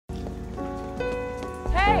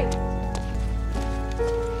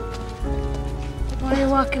you're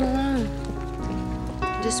walking alone.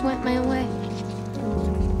 Just went my way.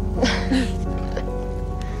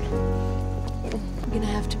 You're gonna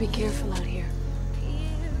have to be careful out here.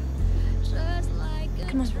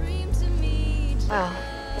 Come on. Wow,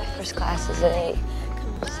 my first class is at 8.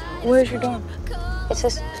 Where's your dorm? It's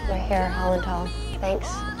just right here, Holland Hall. Thanks.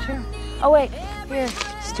 Sure. Oh, wait. Here.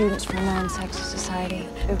 Students from Non-Sex Society.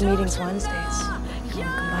 We have meetings Wednesdays. You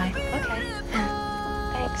wanna come by? Okay.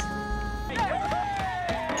 Thanks.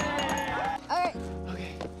 All right.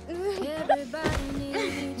 Okay.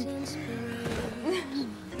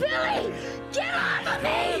 Billy! Get off of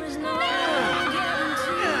me!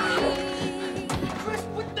 Chris,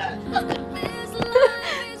 what the?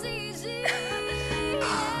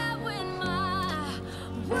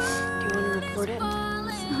 Do you want to report it?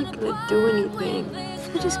 It's not gonna do anything.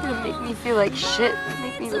 It's just gonna make me feel like shit.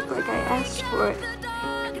 Make me look like I asked for it.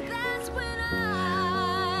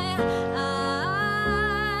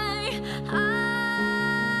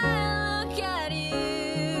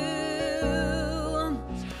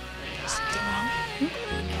 Something wrong?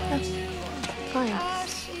 That's fine.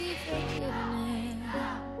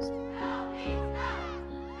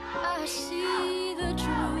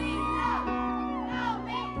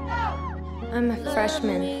 I'm a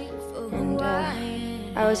freshman, and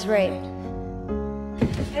I was raped.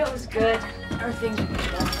 It was good. Everything's gonna be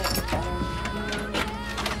better.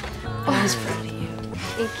 I was proud of you.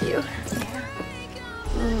 Thank you.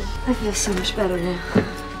 I feel so much better now.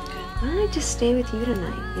 Why don't I just stay with you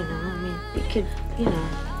tonight, you know? I mean, we could, you know,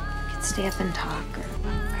 we could stay up and talk.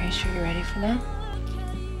 Are you sure you're ready for that?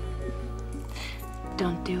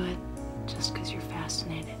 Don't do it just because you're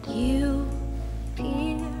fascinated.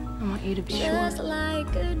 I want you to be sure. Just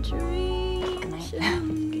like a dream. Good night. Good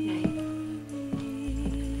night.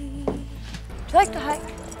 Do you like to hike?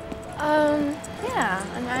 Yeah.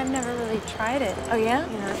 I mean, I've never really tried it. Oh, yeah?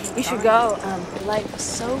 You know, You should go. The light was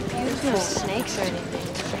so There's beautiful. no snakes or anything.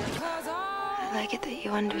 I like it that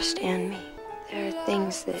you understand me. There are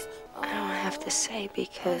things that I don't have to say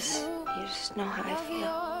because you just know how I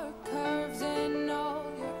feel. Curves and all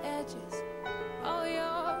your edges, all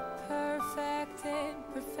your perfect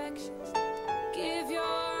imperfections. Give your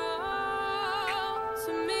all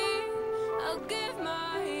to me. I'll give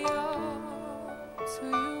my all to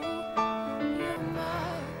you. You're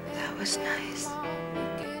my That was nice. I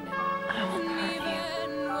won't hurt you.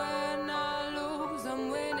 when I lose, I'm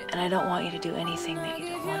winning. And I don't want you to do anything that you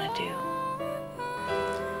don't want to do.